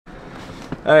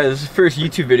Alright, this is the first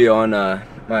YouTube video on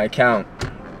my account.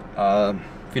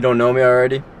 If you don't know me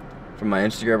already, from my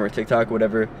Instagram or TikTok,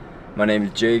 whatever, my name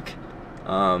is Jake.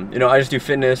 I just do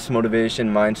fitness,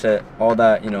 motivation, mindset, all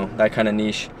that, that kind of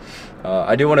niche.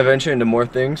 I do want to venture into more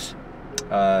things,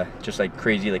 just like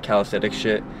crazy, like calisthenics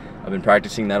shit. I've been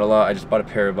practicing that a lot. I just bought a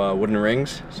pair of wooden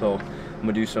rings, so I'm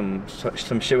gonna do some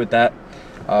shit with that.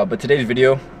 But today's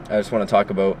video, I just want to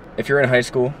talk about if you're in high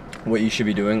school, what you should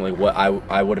be doing, like what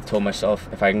I would have told myself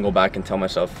if I can go back and tell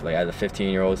myself, like as a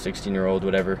 15-year-old, 16-year-old,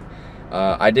 whatever.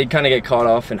 I did kind of get caught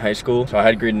off in high school, so I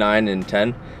had grade 9 and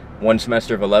 10, one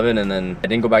semester of 11, and then I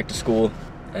didn't go back to school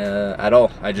at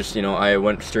all. I just, I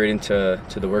went straight into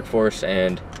the workforce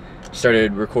and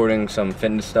started recording some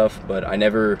fitness stuff, but I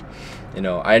never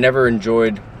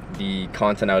enjoyed the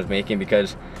content I was making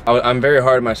because I'm very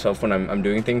hard on myself when I'm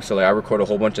doing things. So like I record a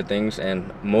whole bunch of things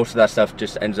and most of that stuff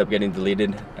just ends up getting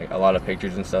deleted, like a lot of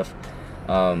pictures and stuff.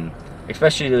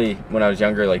 Especially when I was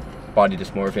younger, like body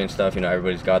dysmorphia and stuff,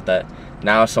 everybody's got that.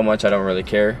 Now so much I don't really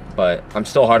care, but I'm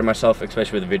still hard on myself,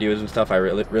 especially with videos and stuff. I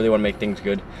really want to make things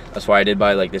good. That's why I did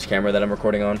buy like this camera that I'm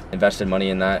recording on, invested money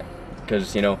in that,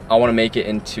 because I want to make it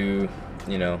into,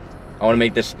 I want to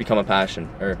make this become a passion,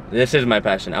 or this is my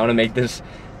passion. I want to make this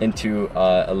into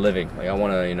a living. Like I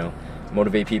want to,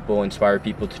 motivate people, inspire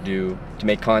people to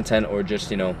make content, or just,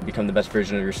 become the best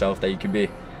version of yourself that you could be.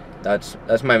 That's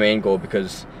my main goal,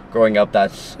 because growing up,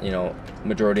 that's,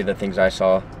 majority of the things I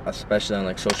saw, especially on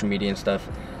like social media and stuff.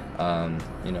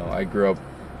 I grew up,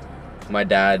 my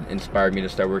dad inspired me to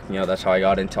start working out. That's how I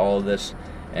got into all of this.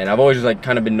 And I've always like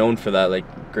kind of been known for that, like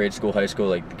grade school, high school,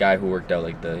 like the guy who worked out,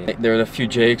 like there were a few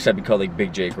Jakes I'd be called like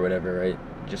Big Jake or whatever, right?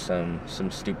 Just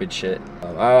some stupid shit.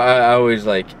 I always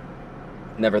like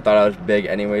never thought I was big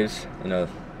anyways,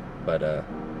 but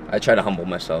I try to humble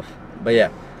myself. But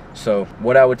yeah, so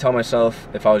what I would tell myself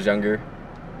if I was younger,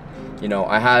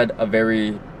 I had a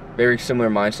very similar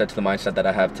mindset to the mindset that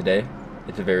I have today.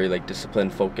 It's a very like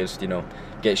disciplined, focused,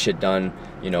 get shit done,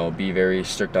 be very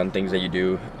strict on things that you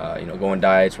do, go on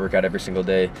diets, work out every single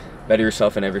day, better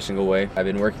yourself in every single way. I've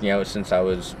been working out since I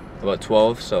was about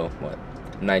 12, so what,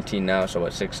 I'm 19 now, so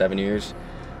what, 6-7 years.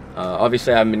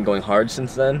 Obviously I haven't been going hard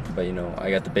since then, but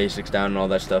I got the basics down and all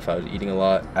that stuff. I was eating a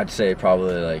lot. I'd say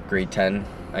probably like grade 10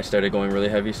 I started going really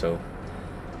heavy, so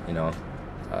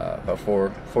about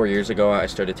four years ago I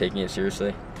started taking it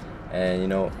seriously,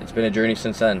 and it's been a journey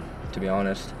since then, to be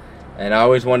honest. And I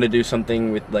always wanted to do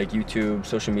something with like YouTube,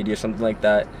 social media, something like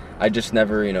that. I just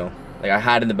never, like I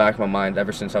had in the back of my mind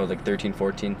ever since I was like 13,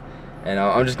 14. And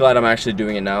I'm just glad I'm actually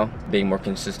doing it now, being more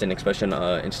consistent, especially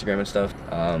on Instagram and stuff.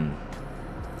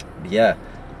 Yeah,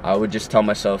 I would just tell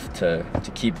myself to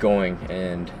keep going.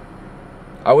 And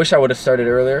I wish I would have started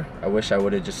earlier. I wish I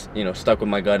would have just, stuck with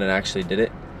my gut and actually did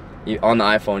it. On the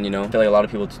iPhone, I feel like a lot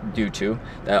of people do too,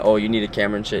 that, oh, you need a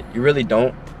camera and shit. You really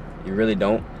don't. You really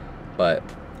don't. But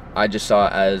I just saw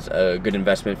it as a good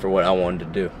investment for what I wanted to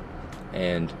do,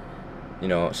 and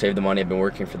save the money. I've been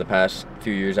working for the past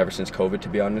few years, ever since COVID, to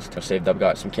be honest. I've saved up,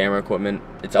 got some camera equipment.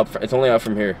 It's only up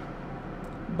from here.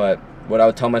 But what I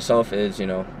would tell myself is,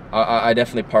 I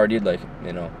definitely partied. Like,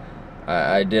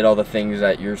 I did all the things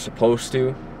that you're supposed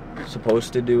to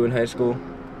do in high school.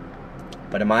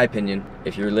 But in my opinion,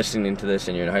 if you're listening to this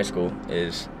and you're in high school,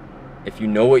 is if you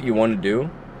know what you want to do,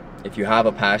 if you have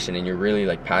a passion and you're really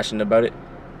like passionate about it,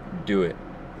 do it.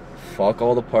 Fuck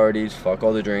all the parties, fuck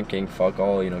all the drinking, fuck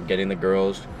all, getting the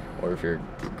girls, or if you're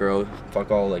a girl,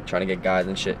 fuck all like trying to get guys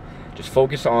and shit. Just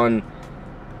focus on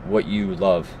what you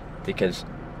love, because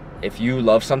if you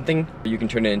love something, you can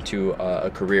turn it into a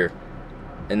career.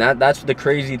 And that's the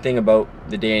crazy thing about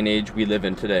the day and age we live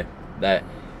in today, that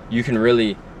you can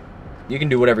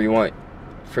do whatever you want.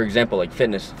 For example, like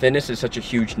fitness is such a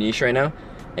huge niche right now.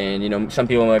 And some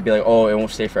people might be like, oh, it won't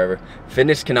stay forever.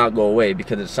 Fitness cannot go away,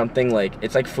 because it's something like,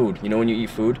 it's like food. When you eat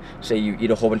food, say you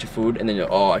eat a whole bunch of food and then you're,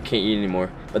 oh, I can't eat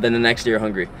anymore, but then the next day you're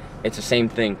hungry. It's the same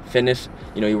thing. Fitness,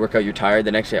 you work out, you're tired,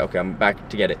 the next day, okay, I'm back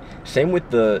to get it. Same with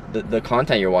the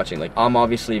content you're watching. Like, I'm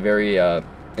obviously very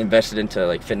invested into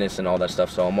like fitness and all that stuff,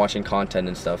 so I'm watching content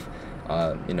and stuff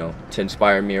to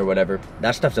inspire me or whatever.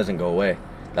 That stuff doesn't go away.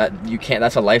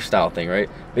 That's a lifestyle thing, right?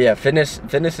 But yeah, fitness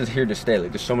is here to stay.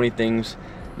 Like, there's so many things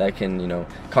that can,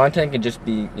 content can just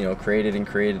be, created.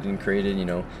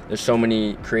 There's so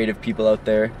many creative people out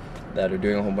there that are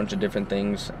doing a whole bunch of different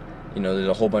things. There's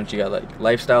a whole bunch. You got like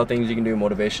lifestyle things you can do,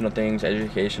 motivational things,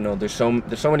 educational. There's so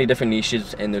many different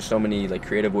niches, and there's so many like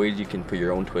creative ways you can put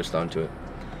your own twist onto it.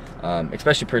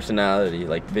 Especially personality,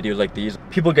 like videos like these,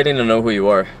 people getting to know who you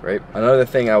are, right? Another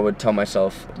thing I would tell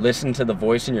myself, listen to the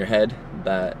voice in your head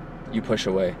that you push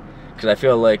away. Because I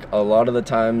feel like a lot of the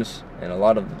times, and a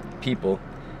lot of people,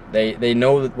 they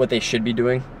know what they should be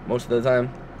doing most of the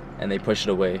time, and they push it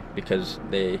away because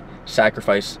they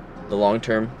sacrifice the long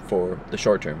term for the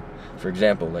short term. For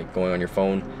example, like going on your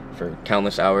phone for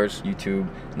countless hours, YouTube,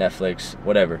 Netflix,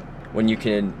 whatever, when you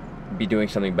can be doing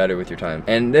something better with your time.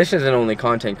 And this isn't only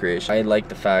content creation. I like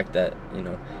the fact that, you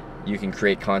know, you can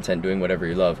create content doing whatever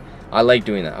you love. I like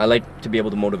doing that. I like to be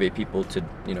able to motivate people to,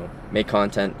 you know, make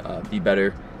content, be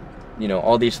better, you know,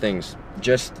 all these things.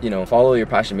 Just, you know, follow your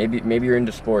passion. Maybe you're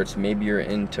into sports, maybe you're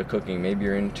into cooking, maybe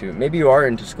you are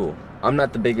into school. I'm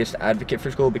not the biggest advocate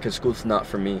for school because school's not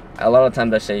for me. A lot of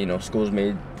times I say, you know, school's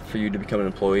made for you to become an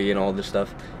employee and all this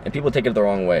stuff, and people take it the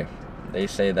wrong way. They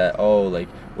say that, oh, like,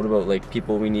 what about, like,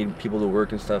 we need people to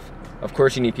work and stuff. Of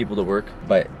course you need people to work,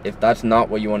 but if that's not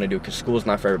what you want to do, because school's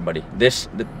not for everybody.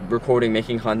 The recording,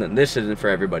 making content, this isn't for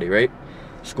everybody, right?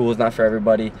 School is not for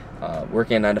everybody.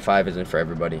 Working a 9 to 5 isn't for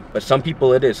everybody. But some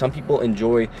people it is. Some people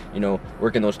enjoy, you know,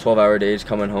 working those 12-hour days,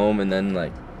 coming home, and then,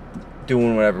 like,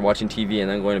 doing whatever, watching TV, and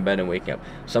then going to bed and waking up.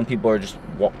 Some people are just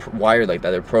wired like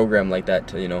that. They're programmed like that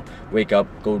to, you know, wake up,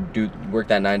 go work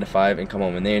that 9 to 5, and come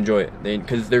home, and they enjoy it.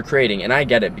 Because they're creating, and I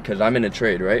get it because I'm in a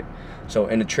trade, right? So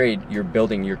in a trade, you're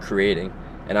building, you're creating,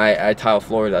 and I tile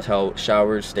floors, I tile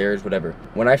showers, stairs, whatever.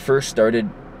 When I first started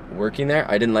working there,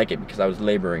 I didn't like it because I was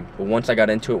laboring. But once I got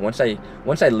into it, once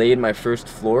I laid my first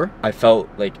floor, I felt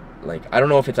like I don't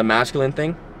know if it's a masculine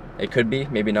thing. It could be,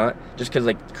 maybe not. Just because,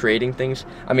 like, creating things.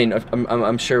 I mean,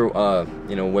 I'm sure,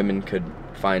 you know, women could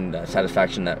find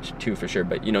satisfaction in that too, for sure.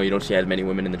 But, you know, you don't see as many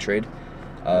women in the trade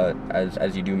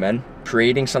as you do men.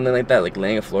 Creating something like that, like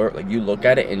laying a floor, like, you look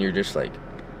at it and you're just like,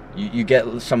 you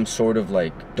get some sort of,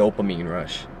 like, dopamine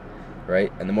rush,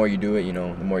 right? And the more you do it, you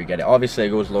know, the more you get it. Obviously, it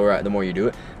goes lower the more you do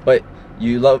it. But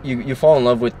you fall in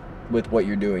love with what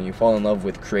you're doing. You fall in love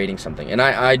with creating something. And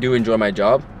I do enjoy my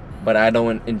job, but I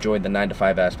don't enjoy the 9 to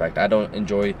 5 aspect. I don't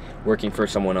enjoy working for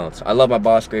someone else. I love my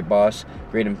boss, great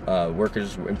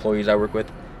workers, employees I work with,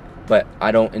 but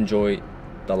I don't enjoy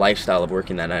the lifestyle of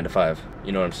working that 9 to 5.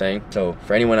 You know what I'm saying? So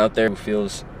for anyone out there who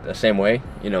feels the same way,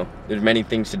 you know, there's many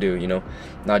things to do, you know,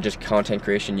 not just content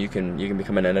creation. You can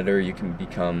become an editor, you can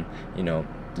become, you know,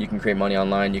 you can create money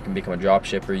online, you can become a drop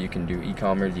shipper, you can do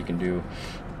e-commerce, you can do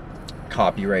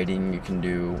copywriting, you can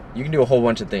do a whole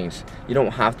bunch of things. You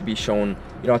don't have to be showing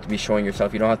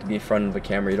yourself, you don't have to be in front of a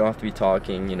camera, you don't have to be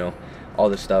talking, you know, all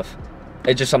this stuff.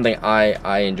 It's just something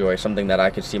I enjoy, something that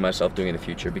I could see myself doing in the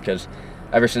future, because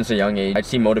ever since a young age, I'd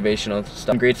see motivational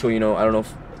stuff. In grade school, you know, I don't know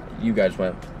if you guys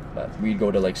went, but we'd go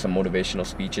to, like, some motivational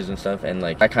speeches and stuff, and,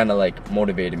 like, that kind of, like,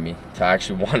 motivated me to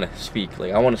actually want to speak.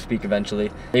 Like, I want to speak eventually.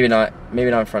 Maybe not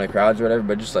in front of crowds or whatever,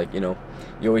 but just, like, you know,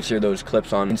 you always hear those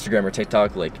clips on Instagram or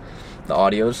TikTok, like, the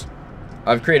audios.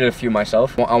 I've created a few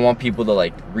myself. I want people to,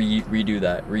 like, reuse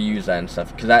that and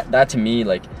stuff, because that to me,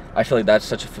 like, I feel like that's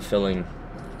such a fulfilling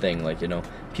thing, like, you know,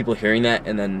 people hearing that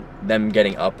and then them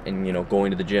getting up and, you know,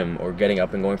 going to the gym or getting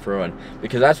up and going for a run,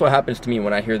 because that's what happens to me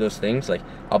when I hear those things. Like,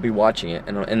 I'll be watching it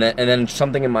and then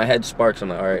something in my head sparks. I'm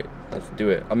like, all right, let's do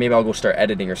it. Or maybe I'll go start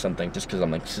editing or something, just because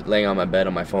I'm, like, laying on my bed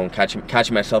on my phone,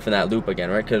 catching myself in that loop again,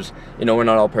 right? Because, you know, we're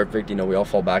not all perfect, you know, we all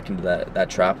fall back into that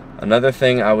trap. Another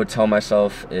thing I would tell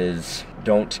myself is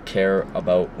don't care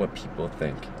about what people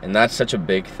think. And that's such a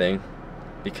big thing,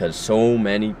 because so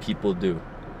many people do.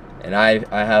 And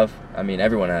I mean,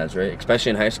 everyone has, right? Especially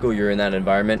in high school, you're in that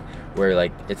environment where,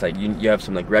 like, it's like you have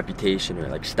some, like, reputation or,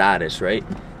 like, status, right?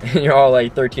 And you're all,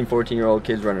 like, 13, 14-year-old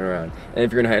kids running around. And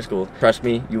if you're in high school, trust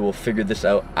me, you will figure this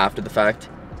out after the fact.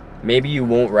 Maybe you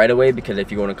won't right away, because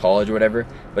if you go into college or whatever,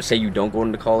 but say you don't go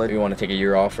into college, you want to take a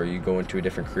year off, or you go into a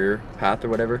different career path or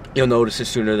whatever, you'll notice it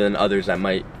sooner than others that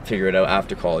might figure it out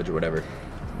after college or whatever.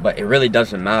 But it really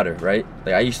doesn't matter, right?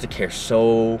 Like, I used to care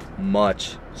so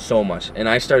much, and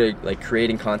I started, like,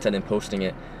 creating content and posting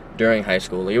it during high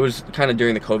school. Like, it was kind of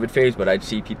during the COVID phase, but I'd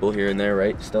see people here and there,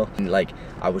 right, still. And, like,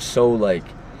 I was so, like,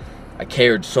 I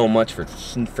cared so much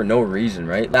for no reason,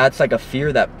 right? That's, like, a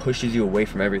fear that pushes you away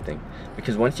from everything,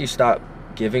 because once you stop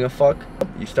giving a fuck,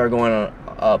 you start going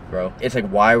up, bro. It's like,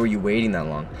 why were you waiting that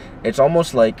long? It's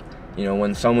almost like, you know,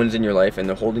 when someone's in your life and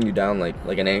they're holding you down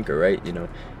like an anchor, right? You know,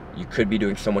 you could be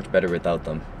doing so much better without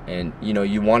them, and, you know,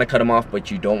 you want to cut them off,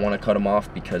 but you don't want to cut them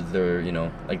off because they're, you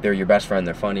know, like, they're your best friend,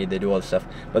 they're funny, they do all this stuff,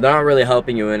 but they're not really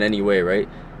helping you in any way, right?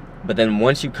 But then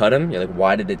once you cut them, you're like,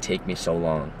 why did it take me so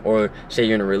long? Or say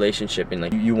you're in a relationship and,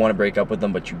 like, you want to break up with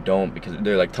them, but you don't, because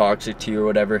they're, like, toxic to you or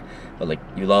whatever, but, like,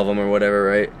 you love them or whatever,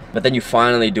 right? But then you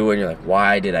finally do it and you're like,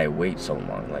 why did I wait so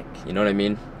long? Like, you know what I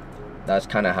mean? That's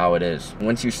kind of how it is.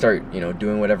 Once you start, you know,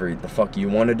 doing whatever the fuck you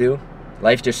want to do,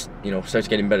 life just, you know, starts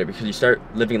getting better, because you start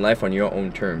living life on your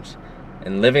own terms.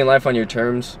 And living life on your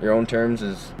terms, your own terms,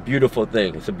 is a beautiful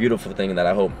thing. It's a beautiful thing that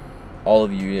I hope all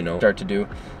of you, you know, start to do,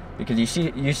 because you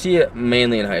see it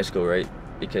mainly in high school, right?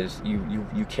 Because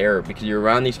you care, because you're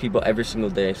around these people every single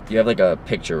day. You have like a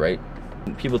picture, right?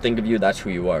 People think of you, that's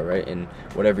who you are, right? And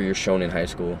whatever you're shown in high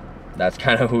school, that's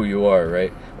kind of who you are,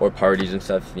 right? Or parties and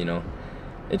stuff, you know.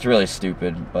 It's really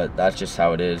stupid, but that's just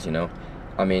how it is, you know.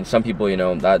 I mean, some people, you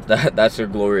know, that's their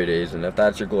glory days, and if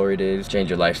that's your glory days, change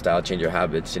your lifestyle, change your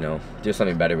habits, you know, do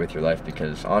something better with your life,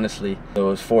 because honestly,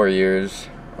 those 4 years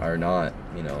are not,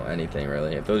 you know, anything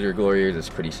really. If those are your glory years, it's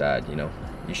pretty sad, you know.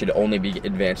 You should only be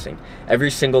advancing. Every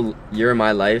single year of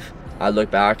my life, I look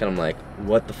back and I'm like,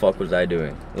 what the fuck was I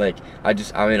doing? Like,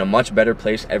 I'm in a much better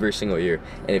place every single year.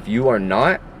 And if you are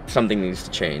not, something needs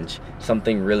to change.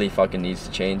 Something really fucking needs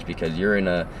to change, because you're in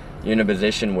a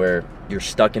position where you're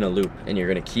stuck in a loop, and you're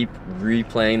gonna keep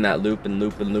replaying that loop and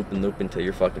loop and loop and loop until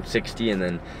you're fucking 60, and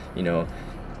then, you know,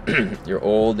 you're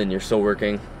old and you're still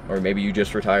working, or maybe you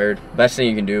just retired. Best thing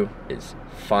you can do is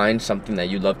find something that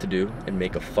you love to do and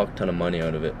make a fuck ton of money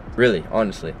out of it. Really,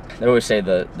 honestly. They always say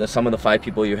the sum of the 5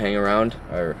 people you hang around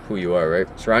are who you are,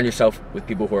 right? Surround yourself with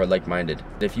people who are like-minded.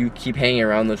 If you keep hanging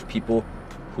around those people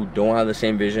who don't have the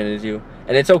same vision as you,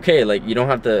 and it's okay, like, you don't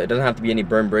have to, it doesn't have to be any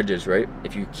burned bridges, right?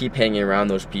 If you keep hanging around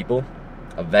those people,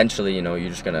 eventually, you know, you're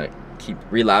just gonna keep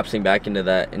relapsing back into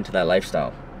that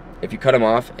lifestyle. If you cut them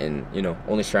off and, you know,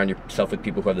 only surround yourself with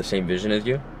people who have the same vision as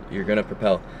you, you're gonna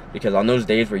propel. Because on those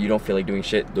days where you don't feel like doing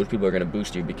shit, those people are gonna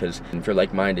boost you, because if you're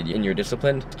like-minded and you're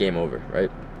disciplined, it's game over, right?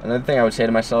 Another thing I would say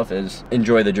to myself is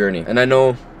enjoy the journey. And I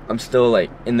know I'm still like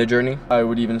in the journey. I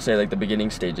would even say like the beginning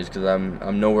stages, because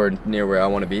I'm nowhere near where I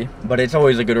want to be. But it's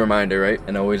always a good reminder, right?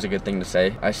 And always a good thing to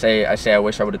say. I say I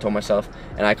wish I would have told myself,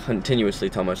 and I continuously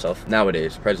tell myself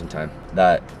nowadays, present time,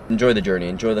 that enjoy the journey,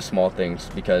 enjoy the small things,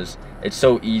 because it's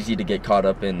so easy to get caught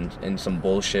up in some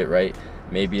bullshit, right?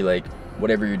 Maybe like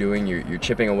whatever you're doing, you're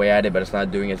chipping away at it, but it's not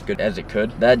doing as good as it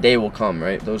could. That day will come,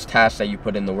 right? Those tasks that you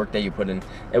put in, the work that you put in,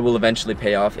 it will eventually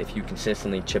pay off if you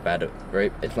consistently chip at it,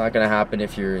 right? It's not gonna happen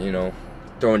if you're, you know,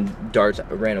 throwing darts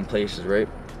at random places, right?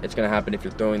 It's gonna happen if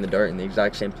you're throwing the dart in the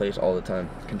exact same place all the time.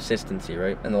 Consistency,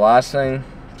 right? And the last thing,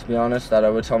 to be honest, that I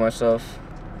would tell myself,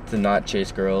 to not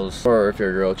chase girls, or if you're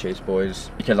a girl, chase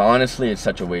boys, because honestly, it's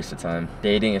such a waste of time.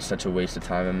 Dating is such a waste of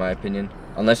time, in my opinion.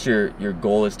 Unless your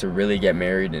goal is to really get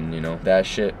married and, you know, that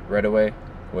shit right away,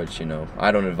 which, you know,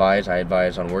 I don't advise. I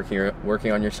advise on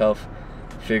working on yourself,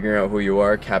 figuring out who you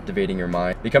are, captivating your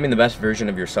mind, becoming the best version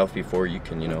of yourself before you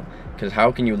can, you know, because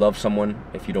how can you love someone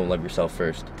if you don't love yourself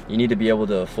first? You need to be able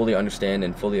to fully understand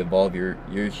and fully evolve your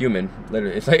human.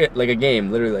 Literally, it's like a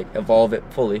game. Literally, like, evolve it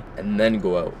fully and then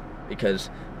go out, because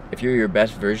if you're your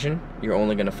best version, you're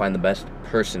only gonna find the best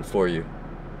person for you.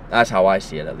 That's how I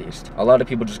see it, at least. A lot of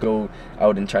people just go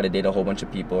out and try to date a whole bunch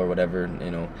of people or whatever, you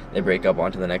know, they break up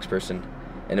onto the next person.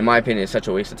 And in my opinion, it's such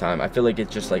a waste of time. I feel like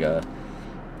it's just like a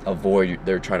void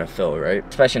they're trying to fill, right?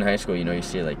 Especially in high school, you know, you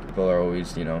see like people are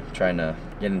always, you know, trying to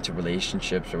get into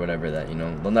relationships or whatever that, you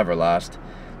know, they'll never last.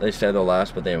 They say they'll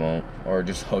last, but they won't. Or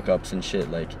just hookups and shit.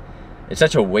 Like, it's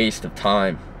such a waste of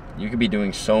time. You could be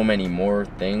doing so many more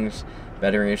things,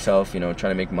 bettering yourself, you know,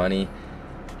 trying to make money.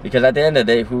 Because at the end of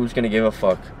the day, who's gonna give a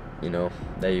fuck? You know,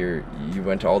 that you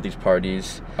went to all these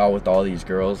parties, out with all these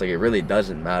girls. Like, it really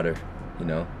doesn't matter, you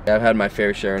know. I've had my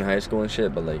fair share in high school and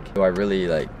shit, but like, do I really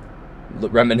like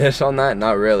reminisce on that?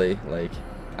 Not really. Like,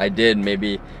 I did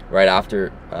maybe right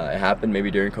after it happened, maybe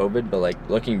during COVID, but like,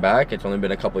 looking back, it's only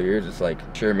been a couple years. It's like,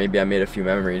 sure, maybe I made a few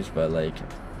memories, but like,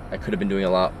 I could have been doing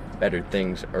a lot better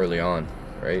things early on,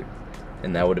 right?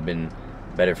 And that would have been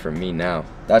better for me now.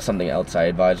 That's something else I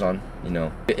advise on, you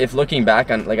know. If looking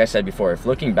back on, like I said before, if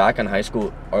looking back on high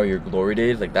school are your glory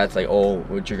days, like, that's like, oh,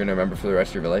 what you're gonna remember for the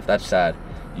rest of your life, that's sad.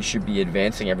 You should be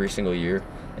advancing every single year,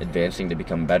 advancing to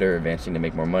become better, advancing to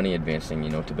make more money, advancing, you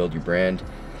know, to build your brand,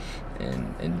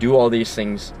 and do all these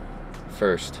things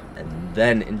first, and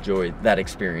then enjoy that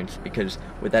experience. Because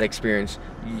with that experience,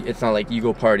 it's not like you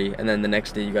go party and then the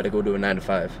next day you got to go do a 9 to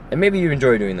 5. And maybe you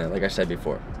enjoy doing that, like I said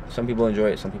before. Some people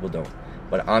enjoy it, some people don't.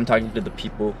 But I'm talking to the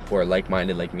people who are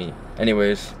like-minded like me.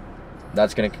 Anyways,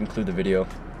 that's gonna conclude the video.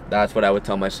 That's what I would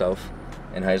tell myself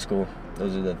in high school.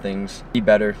 Those are the things. Be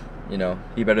better, you know,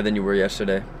 be better than you were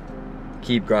yesterday.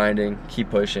 Keep grinding, keep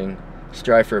pushing,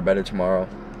 strive for a better tomorrow.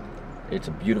 It's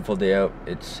a beautiful day out.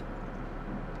 It's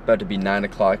about to be 9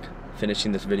 o'clock,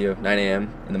 finishing this video, 9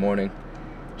 a.m. in the morning.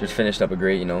 Just finished up a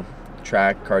great, you know,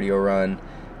 track, cardio run.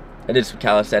 I did some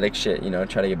calisthenics shit, you know,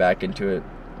 try to get back into it.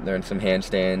 Learn some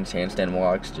handstand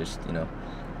walks, just, you know,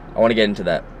 I want to get into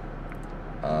that.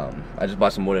 I just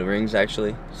bought some wooden rings,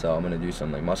 actually, so I'm going to do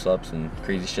some, like, muscle-ups and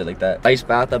crazy shit like that. Ice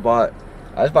bath I bought,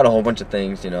 I just bought a whole bunch of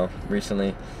things, you know,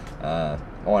 recently. I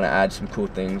want to add some cool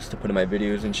things to put in my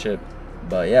videos and shit.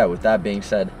 But yeah, with that being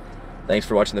said, thanks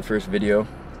for watching the first video.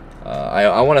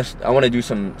 I want to do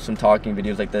some talking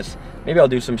videos like this. Maybe I'll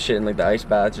do some shit in like the ice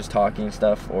bath, just talking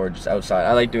stuff, or just outside.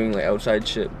 I like doing like outside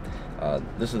shit.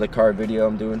 This is the car video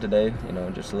I'm doing today. You know,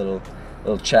 just a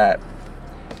little chat.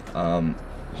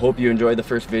 Hope you enjoyed the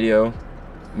first video.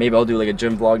 Maybe I'll do like a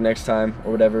gym vlog next time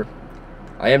or whatever.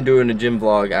 I am doing a gym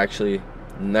vlog actually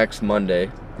next Monday.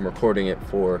 I'm recording it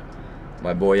for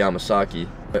my boy Yamasaki.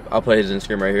 I'll play his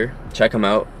Instagram right here. Check him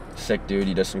out. Sick dude,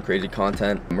 he does some crazy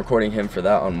content. I'm recording him for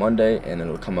that on Monday, and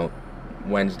it'll come out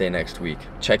Wednesday next week.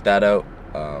 Check that out.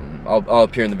 I'll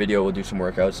appear in the video. We'll do some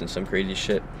workouts and some crazy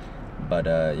shit. But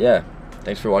yeah,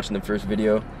 thanks for watching the first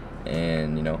video,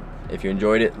 and you know, if you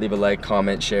enjoyed it, leave a like,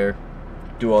 comment, share,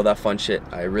 do all that fun shit.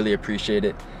 I really appreciate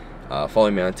it.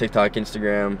 Follow me on TikTok,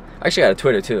 Instagram. I actually got a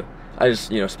Twitter too. I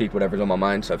just, you know, speak whatever's on my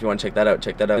mind. So if you want to check that out,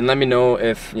 check that out. And let me know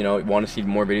if, you know, you want to see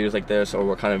more videos like this, or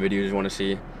what kind of videos you want to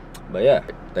see. But yeah,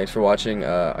 thanks for watching.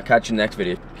 I'll catch you in the next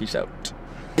video. Peace out.